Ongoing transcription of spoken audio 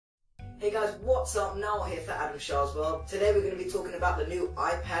Hey guys, what's up? Noel here for Adam Shah's World. Today we're going to be talking about the new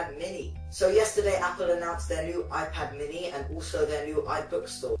iPad mini. So yesterday Apple announced their new iPad mini and also their new iBook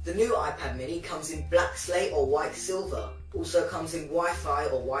store. The new iPad mini comes in black slate or white silver. Also comes in Wi-Fi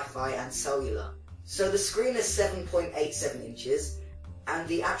or Wi-Fi and cellular. So the screen is 7.87 inches and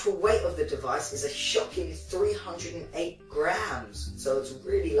the actual weight of the device is a shocking 308 grams. So it's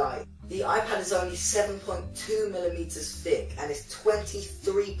really light. The iPad is only 7.2 millimeters thick and is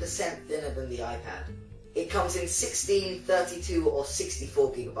 23% thinner than the iPad. It comes in 16, 32 or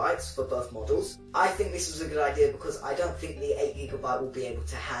 64 gigabytes for both models. I think this was a good idea because I don't think the 8 gigabyte will be able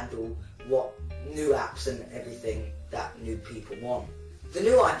to handle what new apps and everything that new people want. The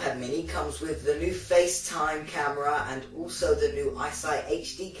new iPad mini comes with the new FaceTime camera and also the new iSight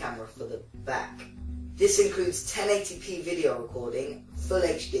HD camera for the back. This includes 1080p video recording, full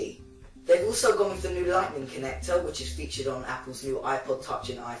HD. They've also gone with the new Lightning connector, which is featured on Apple's new iPod Touch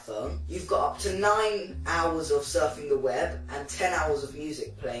and iPhone. You've got up to 9 hours of surfing the web and 10 hours of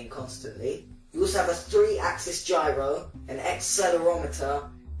music playing constantly. You also have a 3-axis gyro, an accelerometer,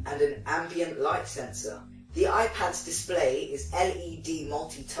 and an ambient light sensor. The iPad's display is LED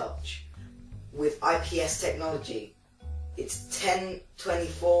multi-touch with IPS technology. It's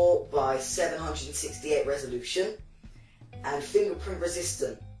 1024 by 768 resolution and fingerprint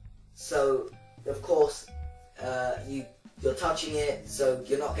resistant. So, of course, you're touching it, so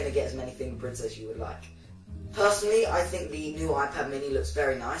you're not going to get as many fingerprints as you would like. Personally, I think the new iPad mini looks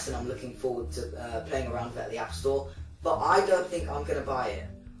very nice, and I'm looking forward to playing around with it at the App Store, but I don't think I'm going to buy it.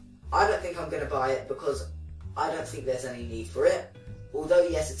 I don't think I'm going to buy it because I don't think there's any need for it. Although,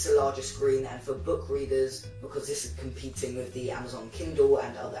 yes, it's a larger screen, and for book readers, because this is competing with the Amazon Kindle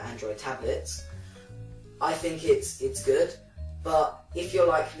and other Android tablets, I think it's good. But if you're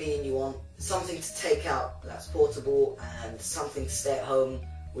like me and you want something to take out that's portable and something to stay at home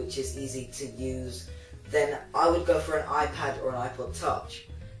which is easy to use, then I would go for an iPad or an iPod Touch.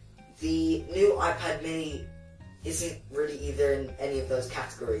 The new iPad mini isn't really either in any of those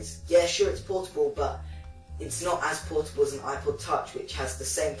categories. Yeah, sure, it's portable, but it's not as portable as an iPod Touch, which has the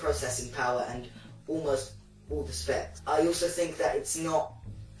same processing power and almost all the specs. I also think that it's not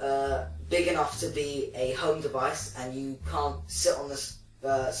big enough to be a home device, and you can't sit on the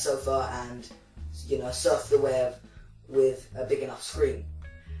sofa and, you know, surf the web with a big enough screen.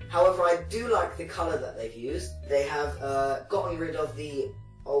 However, I do like the colour that they've used. They have gotten rid of the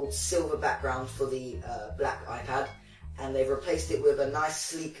old silver background for the black iPad, and they've replaced it with a nice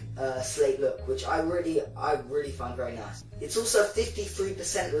sleek slate look, which I really find very nice. It's also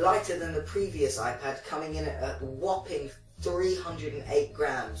 53% lighter than the previous iPad, coming in at a whopping 308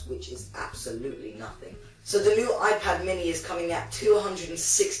 grams, which is absolutely nothing. So the new iPad mini is coming at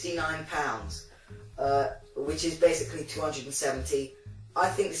 £269, which is basically 270. I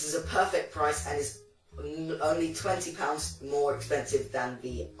think this is a perfect price and is only £20 more expensive than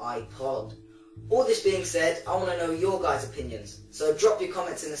the iPod. All this being said, I want to know your guys' opinions. So drop your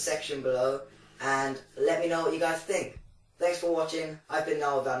comments in the section below and let me know what you guys think. Thanks for watching. I've been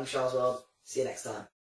Noel of Adam Shah's World. See you next time.